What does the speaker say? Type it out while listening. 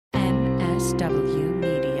MSW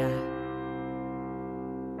Media.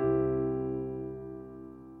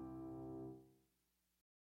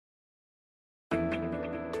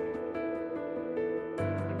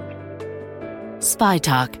 Spy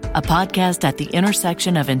Talk, a podcast at the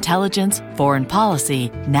intersection of intelligence, foreign policy,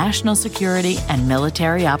 national security, and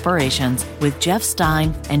military operations with Jeff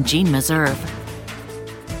Stein and Jeanne Meserve.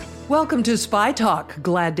 Welcome to Spy Talk.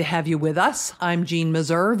 Glad to have you with us. I'm Jeanne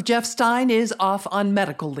Meserve. Jeff Stein is off on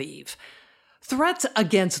medical leave. Threats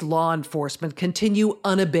against law enforcement continue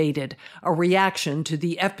unabated, a reaction to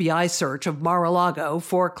the FBI search of Mar-a-Lago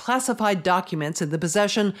for classified documents in the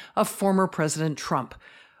possession of former President Trump.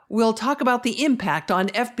 We'll talk about the impact on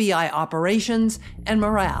FBI operations and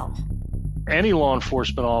morale. Any law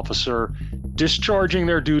enforcement officer discharging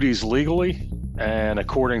their duties legally and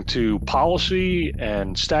according to policy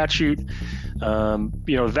and statute,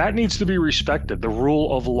 that needs to be respected. The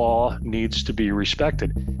rule of law needs to be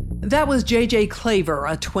respected. That was J.J. Claver,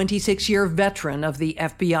 a 26-year veteran of the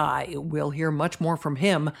FBI. We'll hear much more from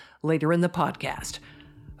him later in the podcast.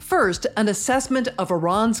 First, an assessment of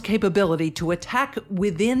Iran's capability to attack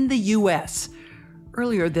within the U.S.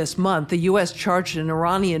 Earlier this month, the U.S. charged an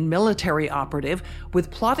Iranian military operative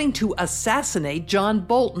with plotting to assassinate John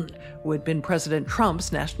Bolton, who had been President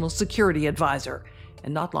Trump's national security advisor.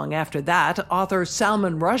 And not long after that, author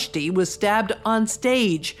Salman Rushdie was stabbed on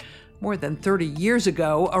stage. More than 30 years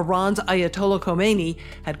ago, Iran's Ayatollah Khomeini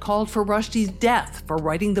had called for Rushdie's death for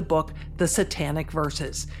writing the book The Satanic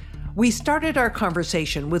Verses. We started our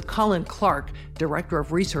conversation with Colin Clark, Director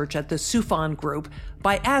of Research at the Soufan Group,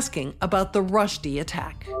 by asking about the Rushdie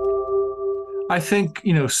attack. I think,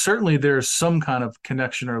 certainly there's some kind of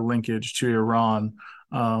connection or linkage to Iran,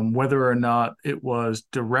 whether or not it was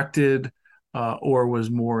directed or was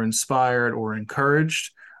more inspired or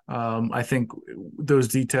encouraged. I think those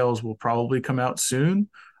details will probably come out soon.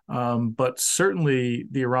 But certainly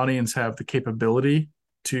the Iranians have the capability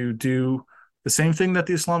to do the same thing that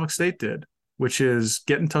the Islamic State did, which is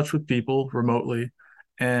get in touch with people remotely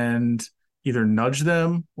and either nudge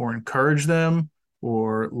them or encourage them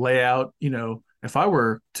or lay out, if I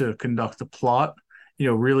were to conduct a plot,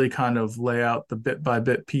 really kind of lay out the bit by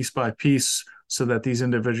bit, piece by piece, so that these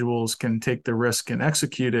individuals can take the risk and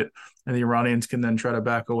execute it. And the Iranians can then try to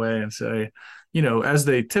back away and say, as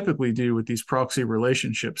they typically do with these proxy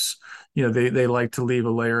relationships, they like to leave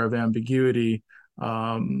a layer of ambiguity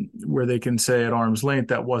where they can say at arm's length,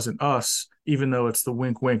 that wasn't us, even though it's the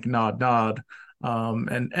wink, wink, nod, nod.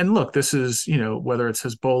 And look, this is, whether it's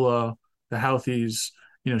Hezbollah, the Houthis,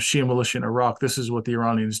 Shia militia in Iraq, this is what the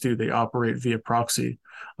Iranians do. They operate via proxy.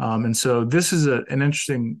 And so this is an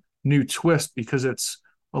interesting new twist because it's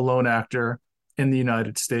a lone actor in the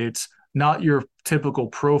United States, not your typical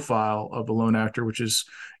profile of a lone actor, which is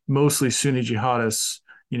mostly Sunni jihadists,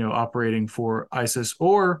 operating for ISIS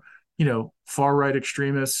or, far-right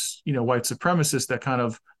extremists, white supremacists that kind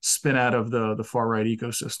of spin out of the far-right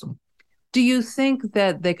ecosystem. Do you think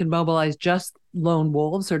that they could mobilize just lone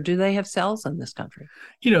wolves, or do they have cells in this country?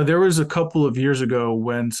 There was a couple of years ago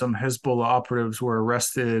when some Hezbollah operatives were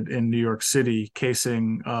arrested in New York City,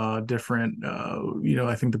 casing different,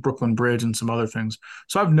 I think the Brooklyn Bridge and some other things.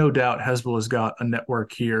 So I have no doubt Hezbollah's got a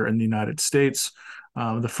network here in the United States.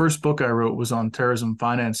 The first book I wrote was on terrorism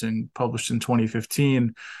financing, published in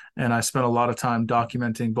 2015. And I spent a lot of time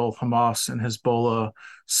documenting both Hamas and Hezbollah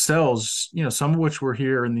cells, some of which were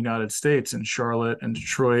here in the United States, in Charlotte and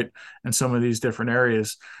Detroit, and some of these different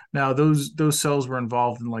areas. Now, those cells were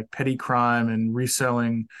involved in like petty crime and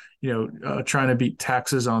reselling, trying to beat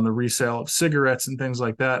taxes on the resale of cigarettes and things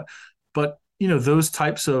like that. But, those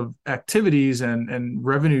types of activities and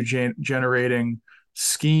revenue generating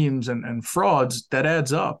schemes and frauds, that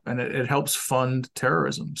adds up, and it helps fund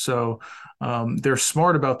terrorism. So they're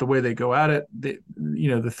smart about the way they go at it.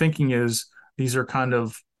 The thinking is these are kind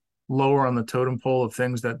of lower on the totem pole of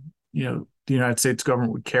things that the United States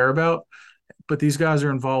government would care about, but these guys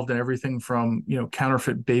are involved in everything from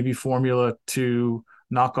counterfeit baby formula to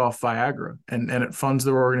knockoff Viagra, and it funds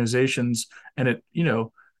their organizations, and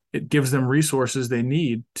it gives them resources they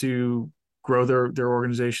need to grow their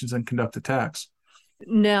organizations and conduct attacks.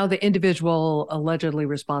 Now, the individual allegedly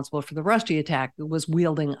responsible for the Rushdie attack was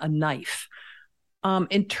wielding a knife.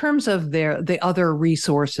 In terms of the other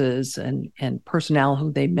resources and personnel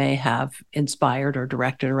who they may have inspired or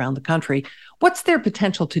directed around the country, what's their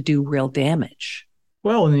potential to do real damage?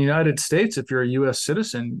 Well, in the United States, if you're a U.S.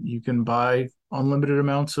 citizen, you can buy unlimited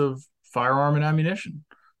amounts of firearm and ammunition.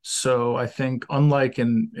 So I think, unlike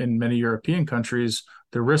in many European countries,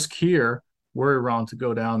 the risk here, were Iran to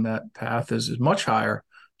go down that path, is much higher.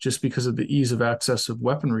 just because of the ease of access of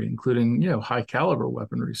weaponry, including, high caliber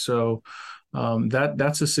weaponry. So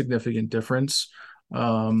that's a significant difference.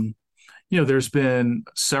 There's been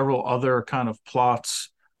several other kind of plots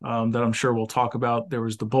that I'm sure we'll talk about. There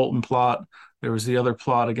was the Bolton plot. There was the other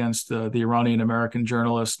plot against the Iranian-American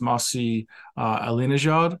journalist Masih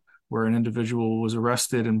Alinejad, where an individual was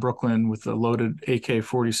arrested in Brooklyn with a loaded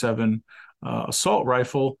AK-47 assault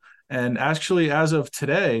rifle. And actually, as of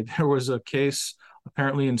today, there was a case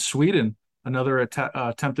apparently in Sweden, another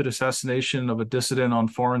attempted assassination of a dissident on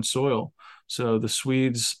foreign soil. So the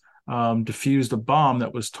Swedes defused a bomb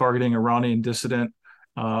that was targeting Iranian dissident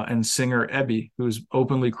and singer Ebi, who's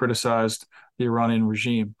openly criticized the Iranian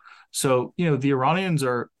regime. So, the Iranians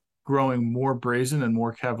are growing more brazen and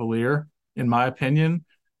more cavalier, in my opinion.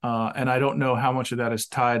 And I don't know how much of that is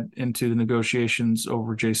tied into the negotiations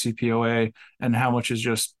over JCPOA and how much is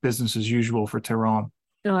just business as usual for Tehran.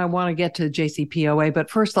 I want to get to JCPOA, but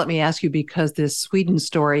first let me ask you, because this Sweden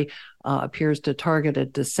story appears to target a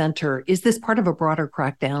dissenter. Is this part of a broader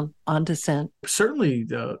crackdown on dissent? Certainly,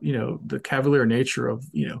 the cavalier nature of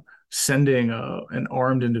sending an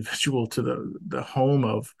armed individual to the home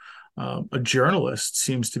of a journalist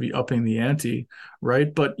seems to be upping the ante,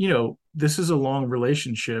 right? But this is a long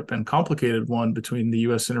relationship and complicated one between the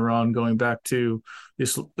U.S. and Iran, going back to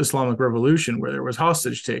the Islamic Revolution, where there was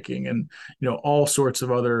hostage taking and all sorts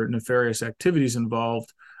of other nefarious activities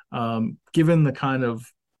involved. Given the kind of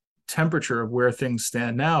temperature of where things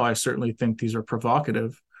stand now, I certainly think these are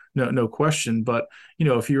provocative, no question. But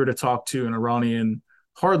if you were to talk to an Iranian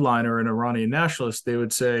hardliner, an Iranian nationalist, they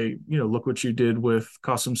would say, look what you did with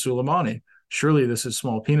Qasem Soleimani. Surely this is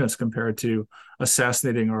small peanuts compared to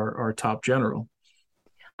assassinating our top general.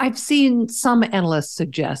 I've seen some analysts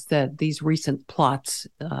suggest that these recent plots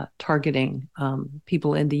targeting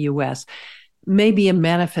people in the U.S. may be a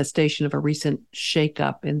manifestation of a recent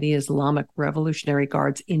shakeup in the Islamic Revolutionary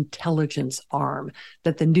Guard's intelligence arm,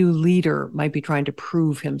 that the new leader might be trying to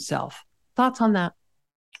prove himself. Thoughts on that?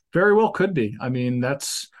 Very well could be. I mean,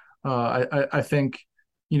 that's I think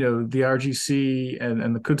the IRGC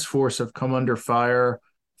and the Quds Force have come under fire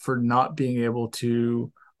for not being able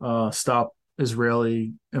to stop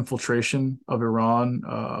Israeli infiltration of Iran,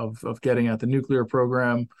 of getting at the nuclear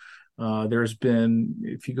program. There's been,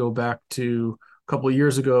 if you go back to a couple of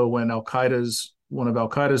years ago when one of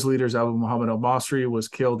Al-Qaeda's leaders, Abu Muhammad al-Masri, was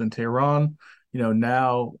killed in Tehran,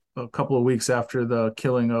 now a couple of weeks after the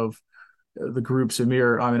killing of the group's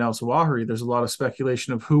Emir Ayman al-Zawahiri, there's a lot of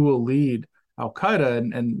speculation of who will lead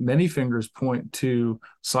Al-Qaeda, and many fingers point to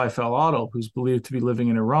Saif al-Adel, who's believed to be living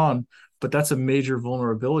in Iran. But that's a major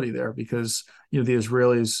vulnerability there because the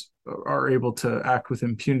Israelis are able to act with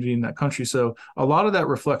impunity in that country. So a lot of that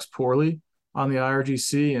reflects poorly on the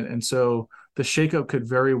IRGC, and so the shakeup could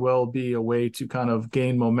very well be a way to kind of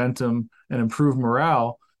gain momentum and improve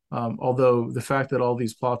morale. Although the fact that all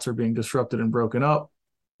these plots are being disrupted and broken up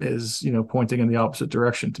is, pointing in the opposite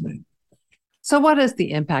direction to me. So what is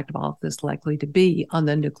the impact of all of this likely to be on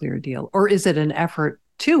the nuclear deal? Or is it an effort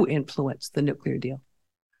to influence the nuclear deal?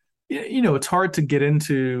 It's hard to get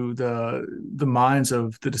into the minds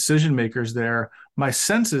of the decision makers there. My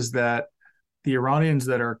sense is that the Iranians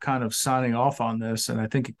that are kind of signing off on this, and I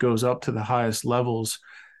think it goes up to the highest levels,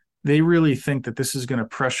 they really think that this is going to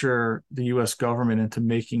pressure the U.S. government into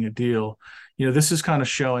making a deal. This is kind of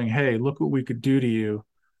showing, hey, look what we could do to you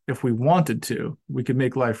if we wanted to. We could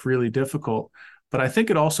make life really difficult. But I think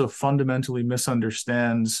it also fundamentally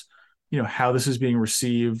misunderstands, how this is being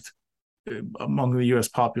received among the U.S.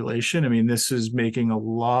 population. I mean, this is making a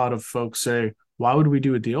lot of folks say, why would we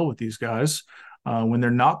do a deal with these guys when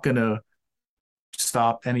they're not going to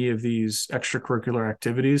stop any of these extracurricular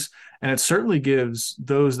activities? And it certainly gives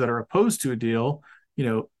those that are opposed to a deal,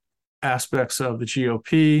 aspects of the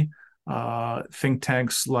GOP, think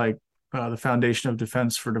tanks like the Foundation of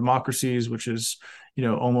Defense for Democracies, which is,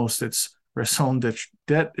 almost its raison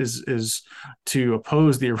d'etre is to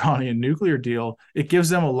oppose the Iranian nuclear deal. It gives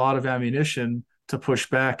them a lot of ammunition to push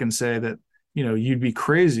back and say that, you'd be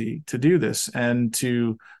crazy to do this and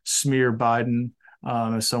to smear Biden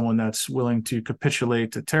as someone that's willing to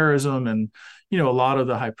capitulate to terrorism and, a lot of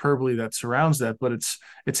the hyperbole that surrounds that. But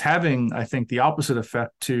it's having, I think, the opposite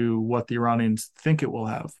effect to what the Iranians think it will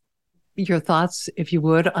have. Your thoughts, if you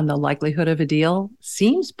would, on the likelihood of a deal?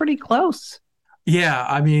 Seems pretty close. Yeah,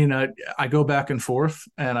 I mean, I go back and forth,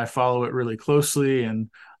 and I follow it really closely, and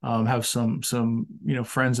have some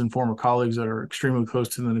friends and former colleagues that are extremely close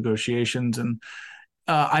to the negotiations. And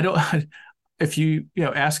I don't, if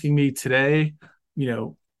asking me today,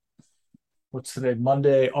 what's today,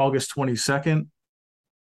 Monday, August 22nd,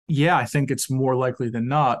 Yeah, I think it's more likely than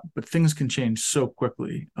not, but things can change so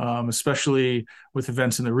quickly, especially with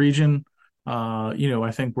events in the region.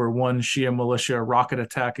 I think we're one Shia militia rocket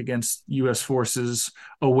attack against U.S. forces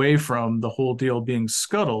away from the whole deal being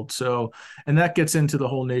scuttled. So, and that gets into the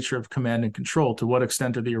whole nature of command and control. To what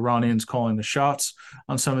extent are the Iranians calling the shots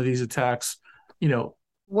on some of these attacks? You know,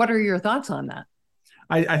 What are your thoughts on that?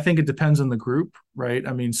 I think it depends on the group, right?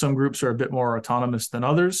 I mean, some groups are a bit more autonomous than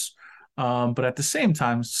others. But at the same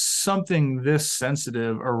time, something this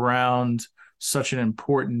sensitive around such an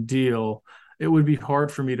important deal, it would be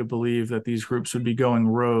hard for me to believe that these groups would be going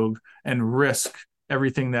rogue and risk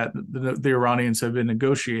everything that the Iranians have been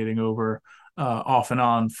negotiating over off and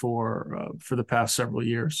on for the past several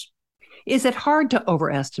years. Is it hard to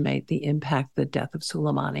overestimate the impact the death of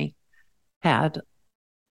Soleimani had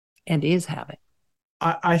and is having?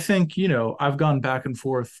 I think, I've gone back and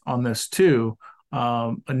forth on this too.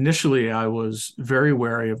 Initially, I was very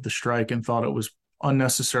wary of the strike and thought it was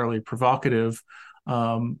unnecessarily provocative.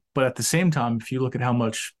 But at the same time, if you look at how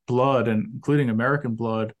much blood, and including American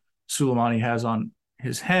blood, Soleimani has on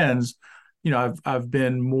his hands, I've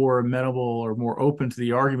been more amenable or more open to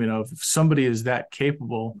the argument of if somebody is that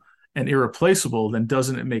capable and irreplaceable, then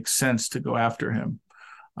doesn't it make sense to go after him?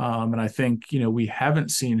 And I think, we haven't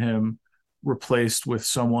seen him replaced with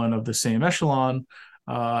someone of the same echelon.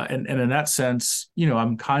 And in that sense,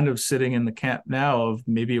 I'm kind of sitting in the camp now of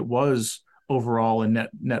maybe it was overall a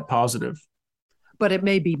net positive. But it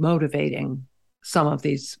may be motivating some of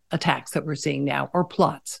these attacks that we're seeing now or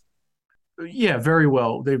plots. Yeah, very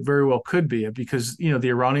well. They very well could be because, the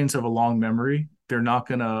Iranians have a long memory. They're not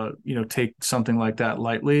going to, take something like that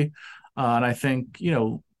lightly. And I think,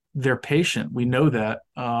 they're patient. We know that.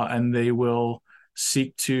 And they will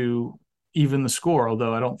seek to even the score,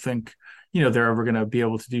 although I don't think, they're ever going to be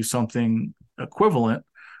able to do something equivalent.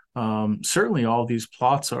 Certainly all these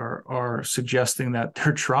plots are suggesting that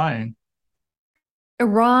they're trying.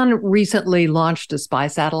 Iran recently launched a spy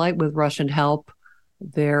satellite with Russian help.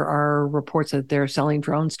 There are reports that they're selling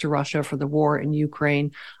drones to Russia for the war in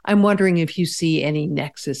Ukraine. I'm wondering if you see any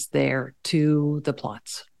nexus there to the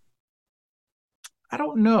plots. I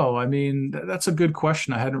don't know. I mean, that's a good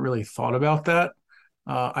question. I hadn't really thought about that.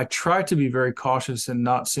 I try to be very cautious in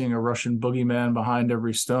not seeing a Russian boogeyman behind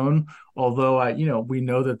every stone. Although we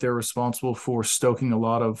know that they're responsible for stoking a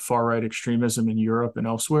lot of far right extremism in Europe and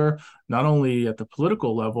elsewhere, not only at the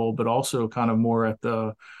political level but also kind of more at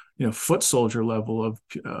the foot soldier level of.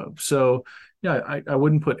 So yeah, I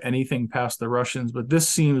wouldn't put anything past the Russians, but this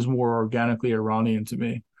seems more organically Iranian to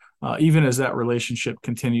me, even as that relationship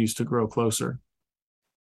continues to grow closer.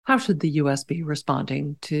 How should the U.S. be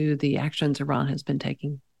responding to the actions Iran has been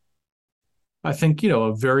taking? I think,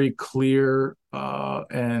 a very clear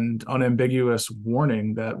and unambiguous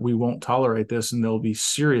warning that we won't tolerate this and there'll be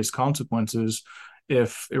serious consequences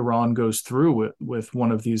if Iran goes through with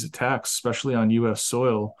one of these attacks, especially on U.S.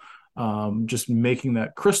 soil. Just making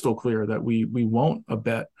that crystal clear that we won't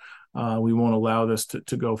abet. We won't allow this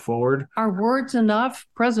to go forward. Are words enough?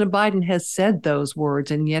 President Biden has said those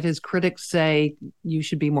words, and yet his critics say you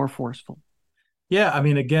should be more forceful. Yeah, I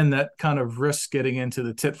mean, again, that kind of risks getting into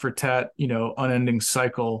the tit for tat, unending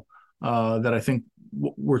cycle that I think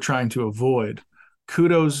we're trying to avoid.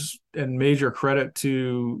 Kudos and major credit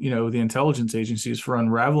to, the intelligence agencies for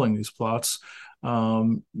unraveling these plots.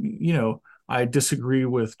 I disagree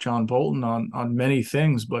with John Bolton on many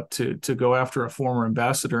things, but to go after a former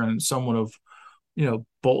ambassador and someone of,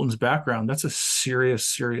 Bolton's background, that's a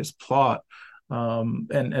serious plot.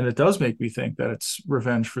 And it does make me think that it's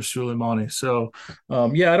revenge for Soleimani. So,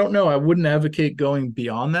 I don't know. I wouldn't advocate going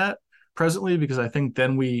beyond that presently because I think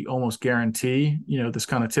then we almost guarantee, this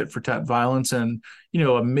kind of tit for tat violence and,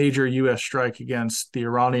 a major U.S. strike against the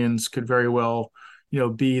Iranians could very well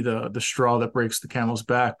be the straw that breaks the camel's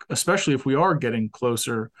back, especially if we are getting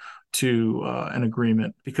closer to an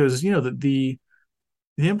agreement. Because the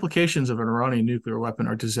implications of an Iranian nuclear weapon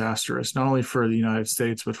are disastrous, not only for the United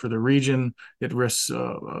States but for the region. It risks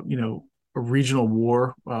a regional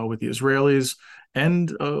war with the Israelis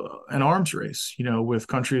and an arms race, with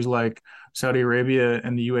countries like Saudi Arabia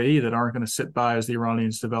and the UAE that aren't going to sit by as the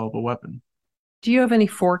Iranians develop a weapon. Do you have any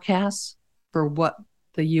forecasts for what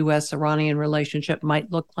the U.S.-Iranian relationship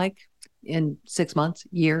might look like in 6 months,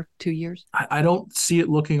 year, 2 years? I don't see it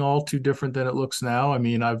looking all too different than it looks now. I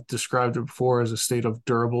mean, I've described it before as a state of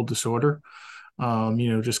durable disorder,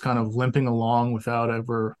 just kind of limping along without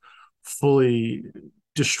ever fully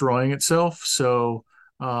destroying itself. So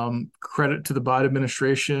credit to the Biden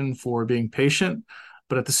administration for being patient.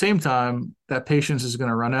 But at the same time, that patience is going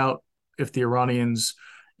to run out if the Iranians,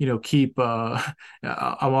 keep. I'm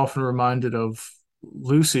often reminded of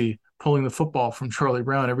Lucy pulling the football from Charlie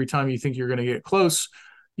Brown. Every time you think you're going to get close,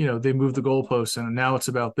 they move the goalposts, and now it's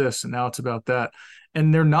about this, and now it's about that.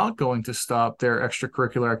 And they're not going to stop their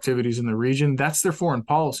extracurricular activities in the region. That's their foreign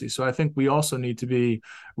policy. So I think we also need to be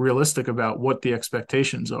realistic about what the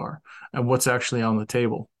expectations are and what's actually on the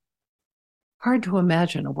table. Hard to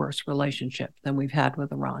imagine a worse relationship than we've had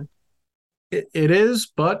with Iran. It is,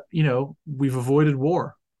 but we've avoided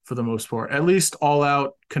war for the most part, at least all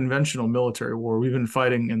out conventional military war. We've been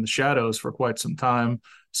fighting in the shadows for quite some time,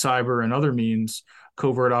 cyber and other means,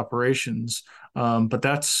 covert operations. But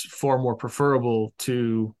that's far more preferable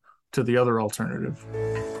to the other alternative.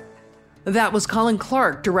 That was Colin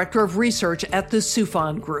Clark, Director of Research at the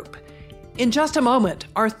Soufan Group. In just a moment,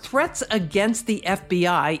 are threats against the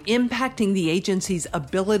FBI impacting the agency's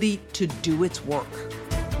ability to do its work?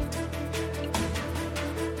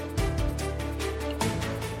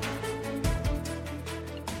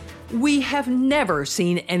 We have never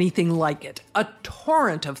seen anything like it. A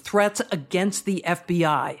torrent of threats against the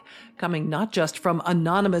FBI, coming not just from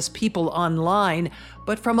anonymous people online,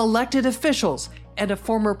 but from elected officials and a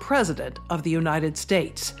former president of the United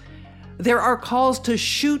States. There are calls to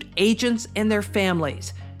shoot agents and their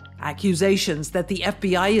families, accusations that the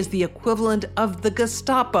FBI is the equivalent of the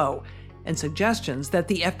Gestapo, and suggestions that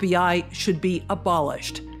the FBI should be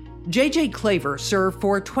abolished. J.J. Claver served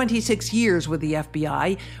for 26 years with the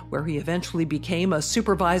FBI, where he eventually became a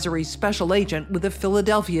supervisory special agent with the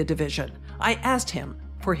Philadelphia division. I asked him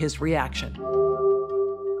for his reaction.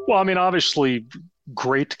 Well, I mean, obviously,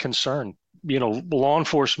 great concern. Law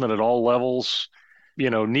enforcement at all levels,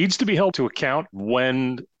 needs to be held to account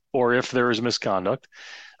when or if there is misconduct.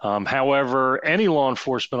 However, any law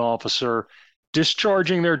enforcement officer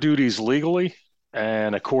discharging their duties legally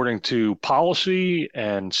and according to policy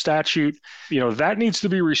and statute, that needs to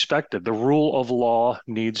be respected. The rule of law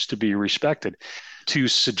needs to be respected. To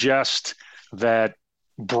suggest that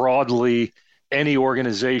broadly any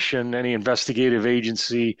organization, any investigative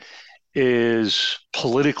agency is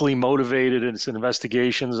politically motivated in its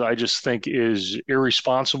investigations, I just think is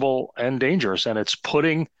irresponsible and dangerous, and it's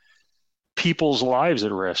putting people's lives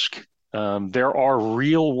at risk. There are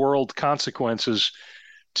real world consequences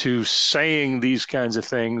to saying these kinds of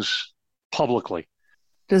things publicly.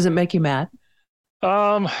 Does it make you mad?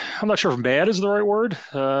 I'm not sure if mad is the right word.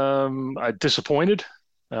 I'm disappointed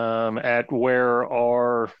at where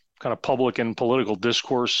our kind of public and political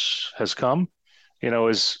discourse has come.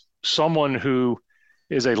 As someone who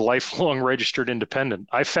is a lifelong registered independent,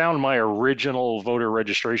 I found my original voter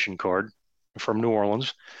registration card from New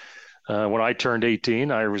Orleans. When I turned 18,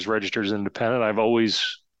 I was registered as independent. I've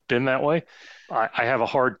always been that way. I have a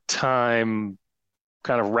hard time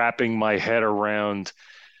kind of wrapping my head around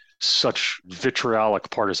such vitriolic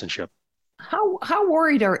partisanship. How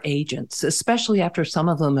worried are agents, especially after some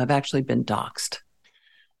of them have actually been doxxed?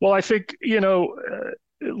 Well, I think,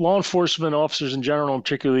 law enforcement officers in general, and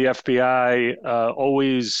particularly the FBI,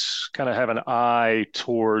 always kind of have an eye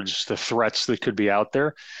towards the threats that could be out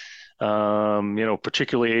there.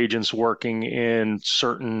 Particularly agents working in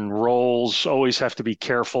certain roles always have to be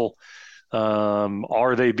careful.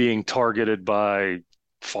 Are they being targeted by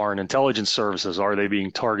foreign intelligence services? Are they being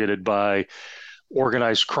targeted by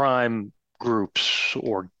organized crime groups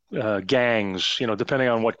or gangs, depending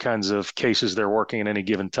on what kinds of cases they're working at any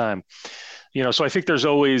given time? So I think there's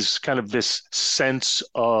always kind of this sense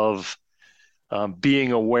of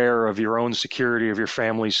being aware of your own security, of your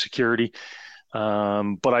family's security.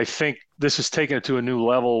 But I think this has taken it to a new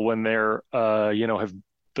level when there,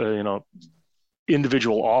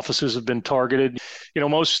 individual offices have been targeted.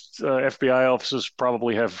 Most FBI offices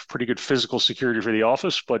probably have pretty good physical security for the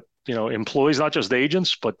office, but, employees, not just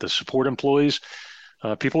agents, but the support employees,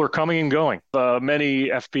 people are coming and going. Many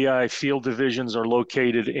FBI field divisions are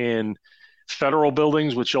located in federal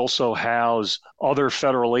buildings, which also house other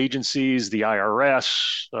federal agencies, the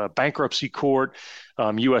IRS, bankruptcy court,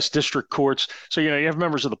 U.S. district courts. So, you have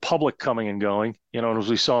members of the public coming and going, and as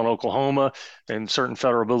we saw in Oklahoma, in certain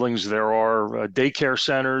federal buildings, there are daycare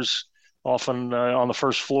centers, often on the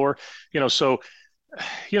first floor.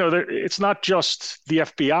 It's not just the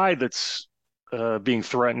FBI that's being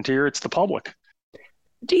threatened here, it's the public.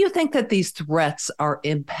 Do you think that these threats are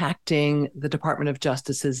impacting the Department of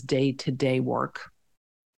Justice's day-to-day work?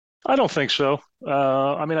 I don't think so.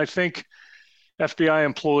 I think FBI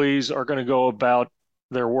employees are going to go about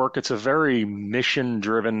their work. It's a very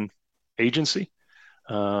mission-driven agency.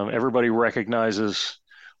 Everybody recognizes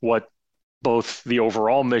what both the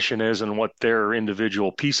overall mission is and what their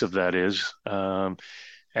individual piece of that is.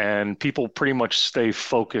 And people pretty much stay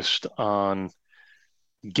focused on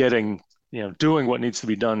doing what needs to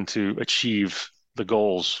be done to achieve the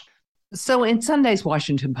goals. So in Sunday's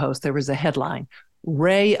Washington Post, there was a headline,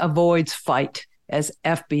 Wray avoids fight as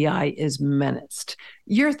FBI is menaced.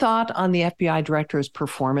 Your thought on the FBI director's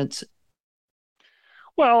performance?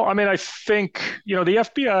 Well, I mean, I think, the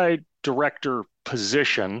FBI director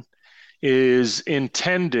position is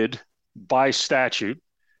intended by statute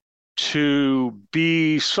to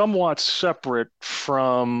be somewhat separate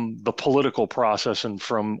from the political process and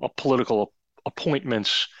from political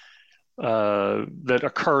appointments that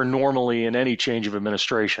occur normally in any change of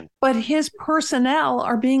administration. But his personnel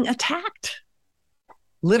are being attacked,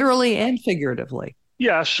 literally and figuratively.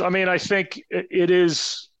 Yes. I mean, I think it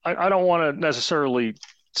is, I don't want to necessarily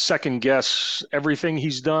second guess everything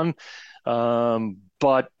he's done,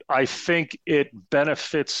 but I think it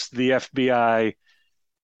benefits the FBI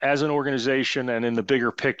as an organization and in the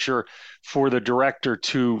bigger picture for the director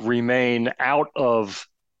to remain out of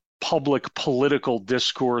public political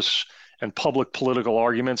discourse and public political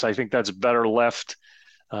arguments. I think that's better left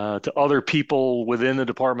to other people within the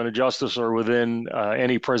Department of Justice or within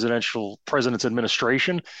any president's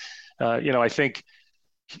administration. I think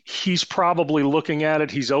he's probably looking at it.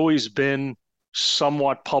 He's always been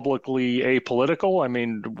somewhat publicly apolitical. I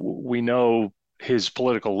mean, we know his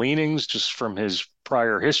political leanings just from his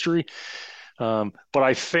prior history. But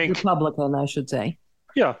I think Republican, I should say.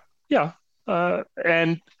 Yeah.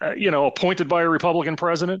 And appointed by a Republican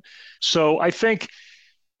president. So I think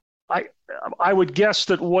I would guess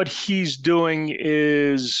that what he's doing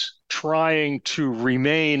is trying to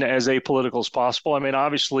remain as apolitical as possible. I mean,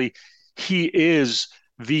 obviously, he is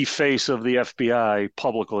the face of the FBI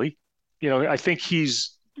publicly. I think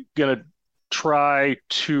he's going to try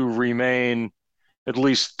to remain at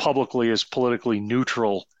least publicly as politically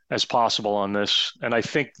neutral as possible on this. And I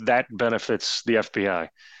think that benefits the FBI.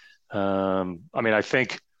 I mean, I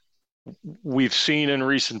think we've seen in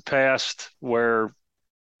recent past where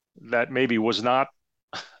that maybe was not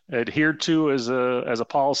adhered to as a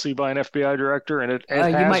policy by an FBI director, and it has,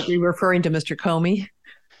 you might be referring to Mr. Comey.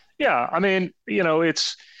 Yeah, I mean,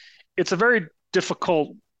 it's a very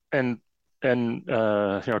difficult and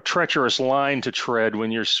treacherous line to tread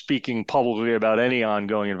when you're speaking publicly about any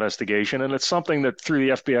ongoing investigation, and it's something that through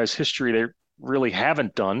the FBI's history they really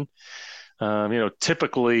haven't done.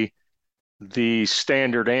 Typically the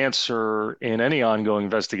standard answer in any ongoing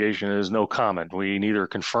investigation is no comment. We neither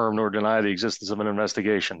confirm nor deny the existence of an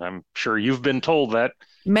investigation. I'm sure you've been told that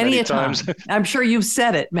many a times. I'm sure you've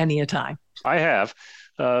said it many a time. I have.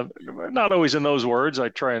 Not always in those words. I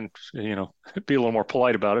try and, be a little more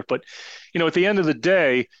polite about it. But, at the end of the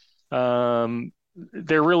day,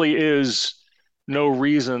 there really is no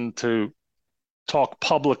reason to talk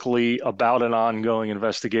publicly about an ongoing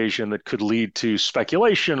investigation that could lead to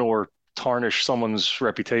speculation or tarnish someone's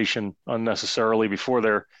reputation unnecessarily before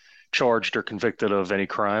they're charged or convicted of any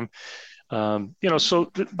crime. But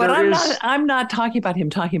I'm not talking about him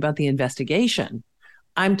talking about the investigation.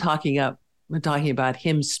 I'm talking about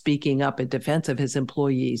him speaking up in defense of his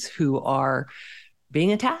employees who are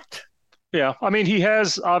being attacked. Yeah, I mean, he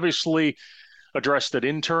has obviously addressed it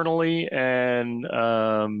internally, and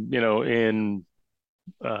in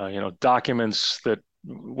documents that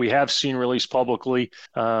we have seen released publicly.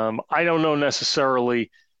 I don't know necessarily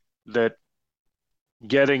that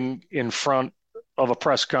getting in front of a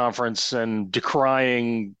press conference and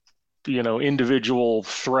decrying, individual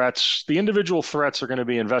threats. The individual threats are going to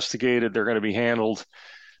be investigated. They're going to be handled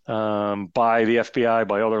by the FBI,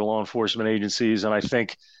 by other law enforcement agencies. And I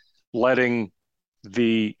think letting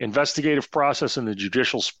the investigative process and the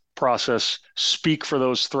judicial process speak for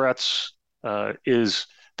those threats is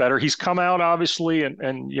better. He's come out obviously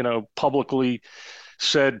and publicly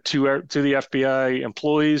said to the FBI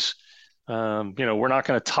employees, we're not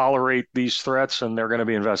going to tolerate these threats and they're going to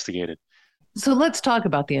be investigated. So let's talk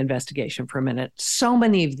about the investigation for a minute. So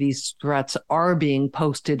many of these threats are being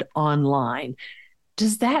posted online.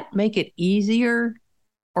 Does that make it easier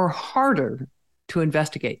or harder to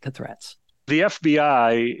investigate the threats? The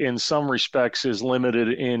FBI, in some respects, is limited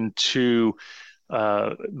into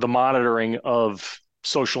the monitoring of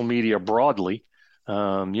social media broadly,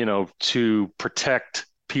 to protect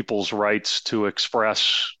people's rights to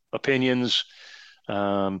express opinions.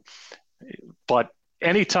 But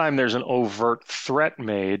anytime there's an overt threat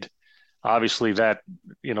made, obviously that,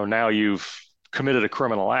 now you've committed a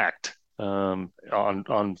criminal act on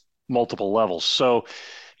multiple levels. So,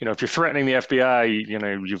 if you're threatening the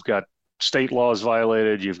FBI, you've got state laws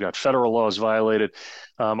violated, you've got federal laws violated.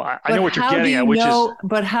 I know what you're getting at,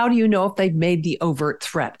 But how do you know if they've made the overt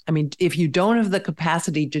threat? I mean, if you don't have the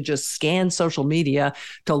capacity to just scan social media,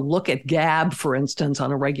 to look at Gab, for instance,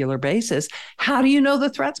 on a regular basis, how do you know the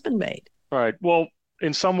threat's been made? Right. Well,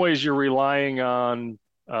 in some ways, you're relying on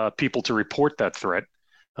people to report that threat.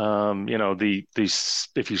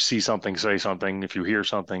 If you see something, say something. If you hear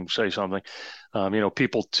something, say something.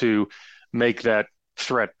 People to make that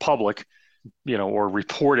threat public, or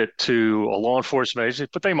report it to a law enforcement agency,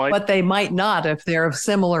 but they might. But they might not if they're of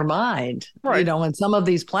similar mind. Right. In some of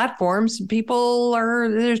these platforms, there's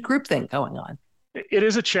groupthink going on. It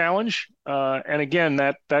is a challenge. And again,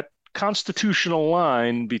 that constitutional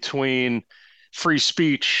line between free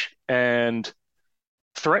speech and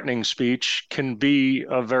threatening speech can be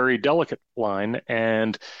a very delicate line.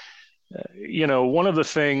 And, one of the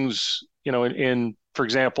things, for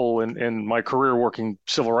example, in my career working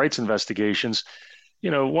civil rights investigations,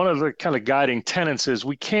 one of the kind of guiding tenets is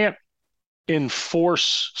we can't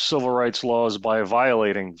enforce civil rights laws by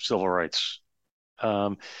violating civil rights.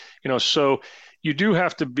 So you do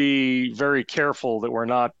have to be very careful that we're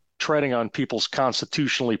not treading on people's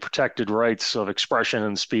constitutionally protected rights of expression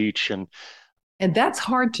and speech. And that's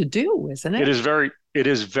hard to do, isn't it? It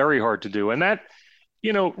is very hard to do. And that,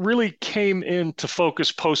 really came into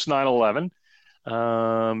focus post 9/11,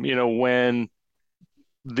 when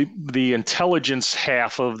the intelligence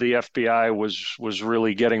half of the FBI was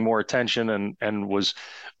really getting more attention and was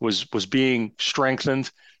being strengthened.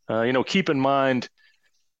 Keep in mind,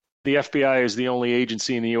 the FBI is the only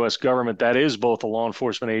agency in the U.S. government that is both a law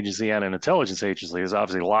enforcement agency and an intelligence agency. There's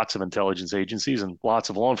obviously lots of intelligence agencies and lots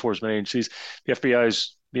of law enforcement agencies. The FBI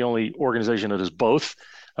is the only organization that is both.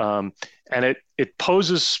 And it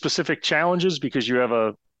poses specific challenges because you have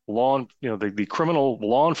the criminal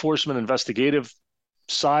law enforcement investigative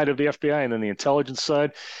side of the FBI and then the intelligence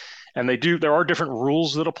side. And there are different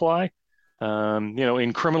rules that apply.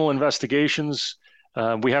 In criminal investigations,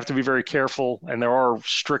 we have to be very careful, and there are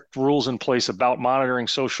strict rules in place about monitoring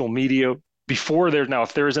social media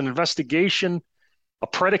if there is an investigation, a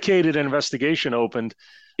predicated investigation opened,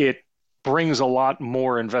 it brings a lot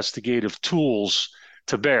more investigative tools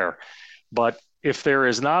to bear. But if there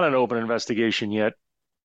is not an open investigation yet,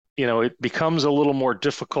 it becomes a little more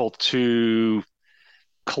difficult to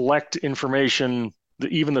collect information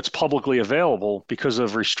even that's publicly available because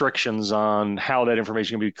of restrictions on how that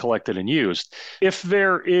information can be collected and used. If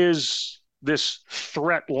there is this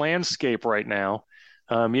threat landscape right now,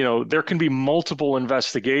 there can be multiple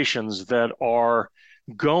investigations that are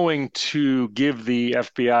going to give the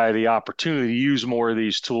FBI the opportunity to use more of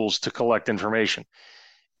these tools to collect information.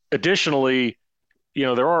 Additionally,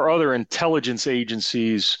 there are other intelligence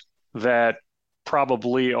agencies that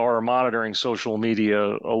probably are monitoring social media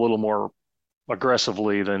a little more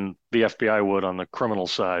aggressively than the FBI would on the criminal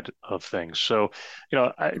side of things. So,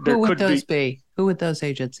 who would those be? Who would those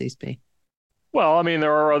agencies be? Well,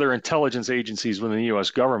 there are other intelligence agencies within the U.S.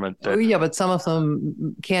 government. But some of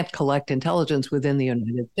them can't collect intelligence within the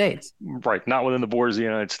United States. Right, not within the borders of the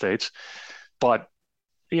United States. But,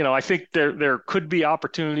 I think there could be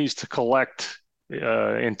opportunities to collect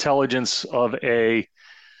intelligence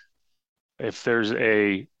if there's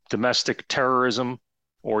a domestic terrorism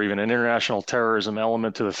or even an international terrorism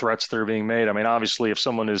element to the threats that are being made. Obviously, if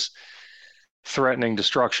someone is threatening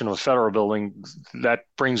destruction of a federal building, that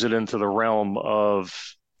brings it into the realm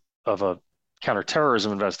of a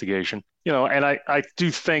counterterrorism investigation. And I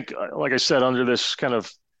do think, like I said, under this kind of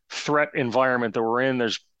threat environment that we're in,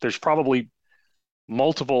 there's probably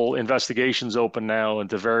multiple investigations open now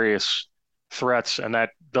into various threats, and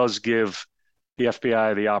that does give the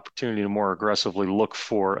FBI the opportunity to more aggressively look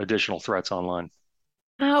for additional threats online.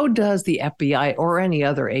 How does the FBI or any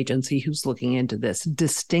other agency who's looking into this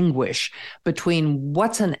distinguish between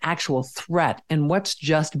what's an actual threat and what's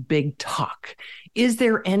just big talk? Is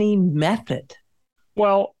there any method?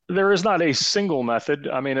 Well, there is not a single method.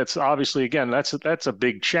 It's obviously, again, that's a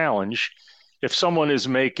big challenge. If someone is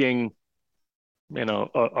making,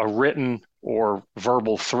 a written or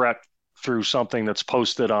verbal threat through something that's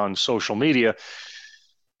posted on social media,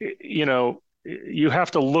 you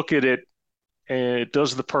have to look at it.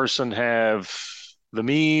 Does the person have the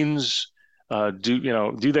means?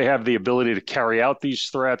 Do they have the ability to carry out these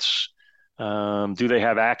threats? Do they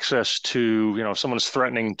have access to, if someone is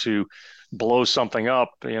threatening to blow something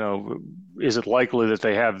up, is it likely that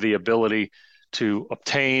they have the ability to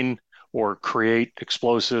obtain or create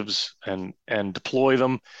explosives and deploy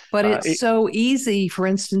them? But it's so easy, for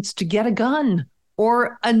instance, to get a gun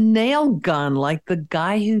or a nail gun like the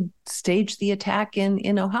guy who staged the attack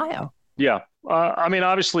in Ohio. Yeah.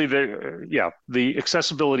 Obviously, the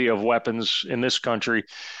accessibility of weapons in this country,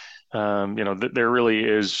 there really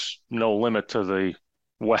is no limit to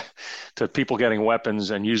to people getting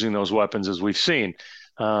weapons and using those weapons, as we've seen.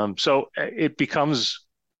 So it becomes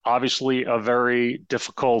obviously a very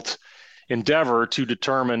difficult endeavor to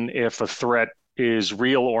determine if a threat is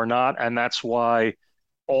real or not. And that's why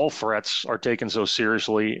all threats are taken so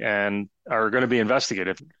seriously and are going to be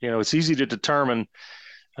investigated. It's easy to determine,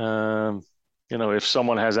 if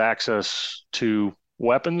someone has access to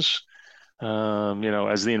weapons,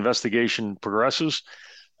 as the investigation progresses,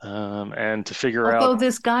 and to figure out. Although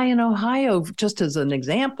this guy in Ohio, just as an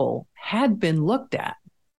example, had been looked at.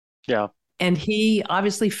 Yeah. And he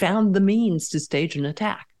obviously found the means to stage an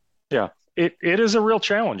attack. Yeah, it is a real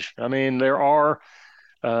challenge. I mean, there are,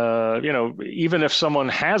 even if someone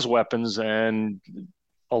has weapons and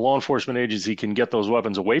a law enforcement agency can get those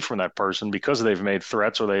weapons away from that person because they've made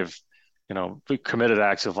threats or they've, committed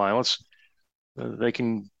acts of violence, they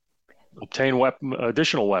can obtain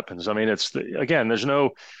additional weapons. I mean, there's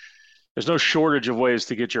no shortage of ways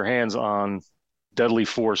to get your hands on deadly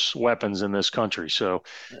force weapons in this country. So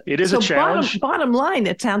it is a challenge. Bottom line,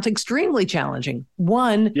 it sounds extremely challenging.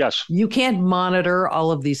 One, yes, you can't monitor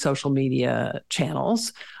all of these social media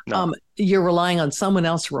channels. No. You're relying on someone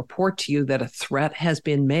else to report to you that a threat has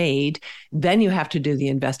been made. Then you have to do the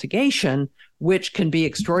investigation, which can be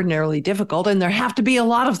extraordinarily difficult. And there have to be a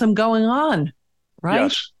lot of them going on, right?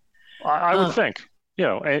 Yes, I would think,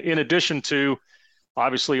 in addition to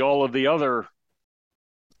obviously all of the other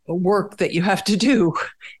work that you have to do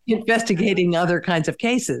investigating other kinds of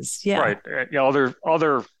cases. Yeah. Right.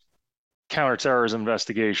 Other counterterrorism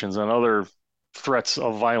investigations and other threats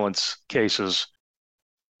of violence cases.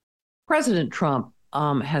 President Trump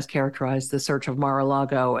has characterized the search of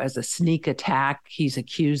Mar-a-Lago as a sneak attack. He's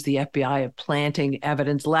accused the FBI of planting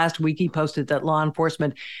evidence. Last week, he posted that law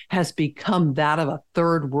enforcement has become that of a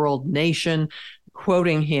third world nation.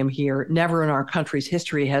 Quoting him here, never in our country's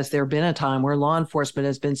history has there been a time where law enforcement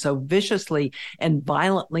has been so viciously and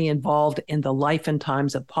violently involved in the life and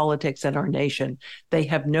times of politics in our nation. They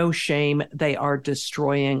have no shame. They are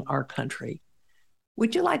destroying our country.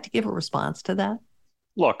 Would you like to give a response to that?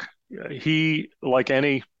 Look, he, like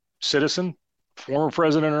any citizen, former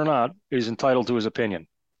president or not, is entitled to his opinion.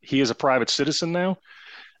 He is a private citizen now.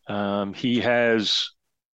 He has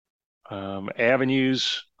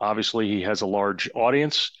avenues. Obviously, he has a large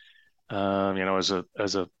audience. As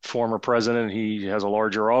a former president, he has a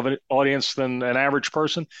larger audience than an average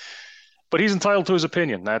person. But he's entitled to his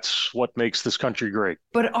opinion. That's what makes this country great.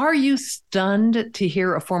 But are you stunned to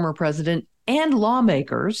hear a former president and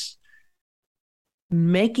lawmakers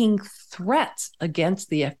making threats against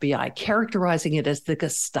the FBI, characterizing it as the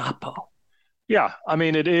Gestapo? Yeah, I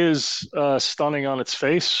mean, it is stunning on its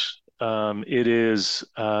face. It is,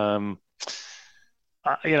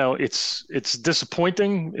 it's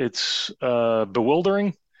disappointing. It's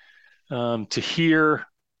bewildering to hear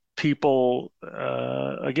people,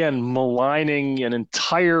 again, maligning an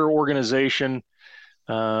entire organization.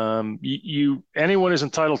 Anyone is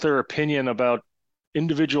entitled to their opinion about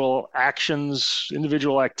individual actions,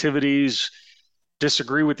 individual activities,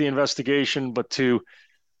 disagree with the investigation, but to,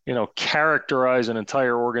 characterize an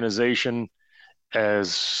entire organization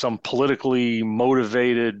as some politically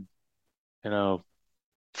motivated,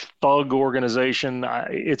 thug organization.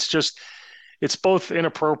 It's both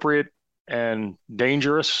inappropriate and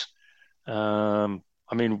dangerous. Do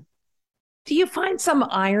you find some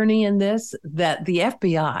irony in this, that the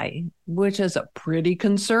FBI, which has a pretty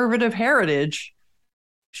conservative heritage,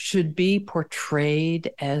 should be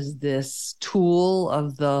portrayed as this tool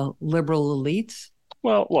of the liberal elites?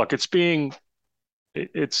 Well, look,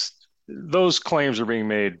 those claims are being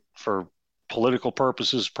made for political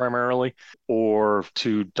purposes primarily, or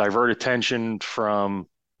to divert attention from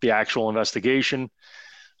the actual investigation.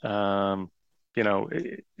 It's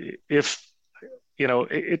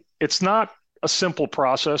not a simple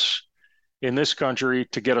process in this country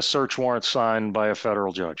to get a search warrant signed by a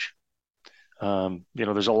federal judge.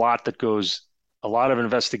 There's a lot of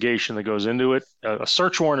investigation that goes into it. A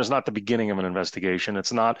search warrant is not the beginning of an investigation.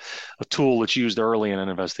 It's not a tool that's used early in an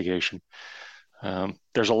investigation.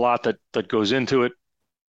 There's a lot that goes into it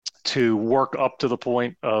to work up to the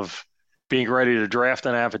point of being ready to draft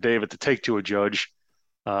an affidavit to take to a judge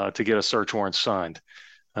to get a search warrant signed.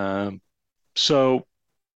 So,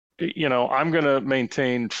 I'm going to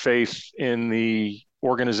maintain faith in the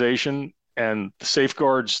organization and the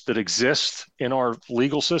safeguards that exist in our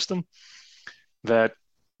legal system, that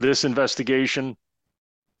this investigation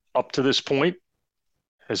up to this point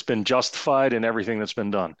has been justified in everything that's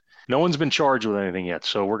been done. No one's been charged with anything yet.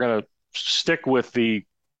 So we're going to stick with the,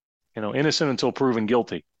 innocent until proven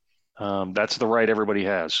guilty. That's the right everybody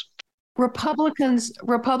has. Some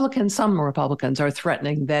Republicans are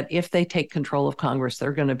threatening that if they take control of Congress, there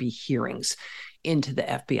are going to be hearings into the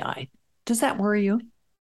FBI. Does that worry you?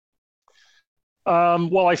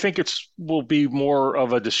 Well, I think will be more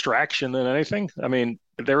of a distraction than anything. I mean,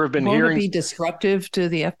 there have been Won't hearings. It be disruptive to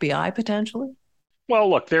the FBI potentially? Well,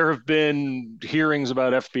 look, there have been hearings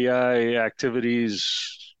about FBI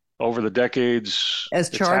activities over the decades. As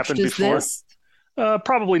charged as this?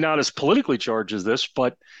 Probably not as politically charged as this,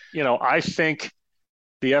 but I think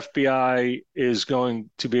the FBI is going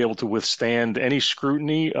to be able to withstand any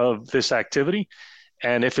scrutiny of this activity.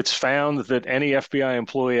 And if it's found that any FBI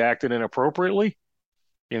employee acted inappropriately,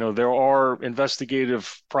 there are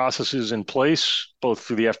investigative processes in place, both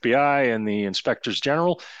through the FBI and the inspectors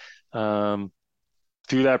general.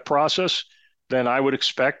 Through that process, then I would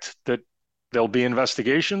expect that there'll be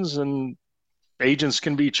investigations and agents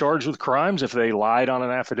can be charged with crimes if they lied on an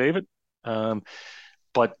affidavit.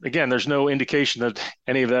 But again, there's no indication that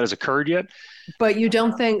any of that has occurred yet. But you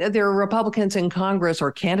don't think there are Republicans in Congress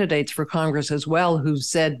or candidates for Congress as well who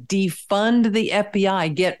said defund the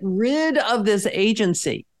FBI, get rid of this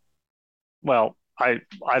agency? Well, I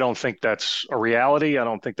don't think that's a reality. I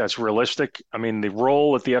don't think that's realistic. I mean, the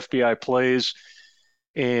role that the FBI plays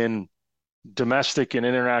in domestic and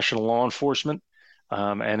international law enforcement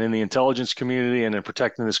and in the intelligence community and in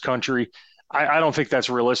protecting this country, I don't think that's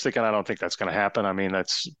realistic, and I don't think that's going to happen. I mean,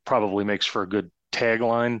 that's probably makes for a good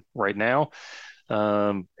tagline right now,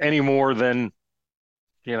 any more than,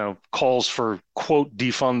 calls for, quote,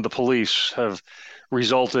 defund the police have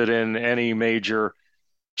resulted in any major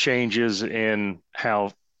changes in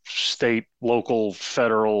how state, local,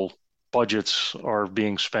 federal budgets are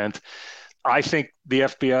being spent. I think the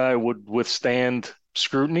FBI would withstand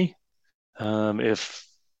scrutiny if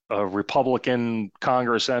a Republican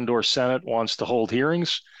Congress and/or Senate wants to hold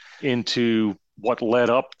hearings into what led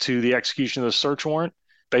up to the execution of the search warrant.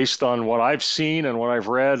 Based on what I've seen and what I've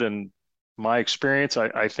read and my experience,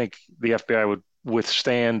 I think the FBI would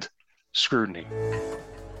withstand scrutiny.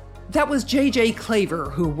 That was J.J. Claver,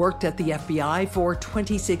 who worked at the FBI for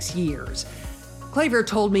 26 years. Claver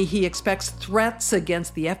told me he expects threats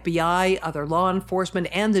against the FBI, other law enforcement,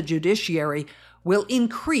 and the judiciary will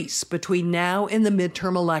increase between now and the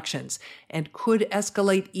midterm elections and could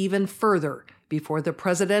escalate even further before the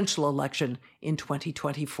presidential election in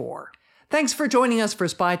 2024. Thanks for joining us for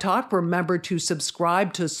Spy Talk. Remember to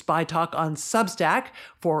subscribe to Spy Talk on Substack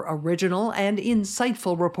for original and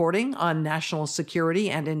insightful reporting on national security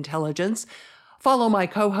and intelligence. Follow my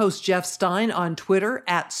co-host Jeff Stein on Twitter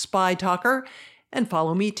 @SpyTalker, and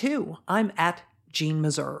follow me too. I'm @Jean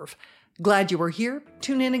Meserve. Glad you were here.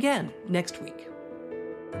 Tune in again next week.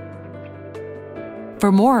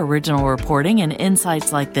 For more original reporting and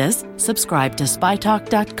insights like this, subscribe to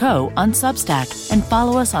spytalk.co on Substack and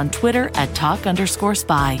follow us on Twitter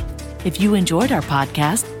 @talk_spy. If you enjoyed our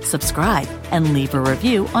podcast, subscribe and leave a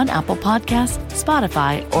review on Apple Podcasts,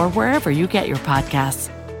 Spotify, or wherever you get your podcasts.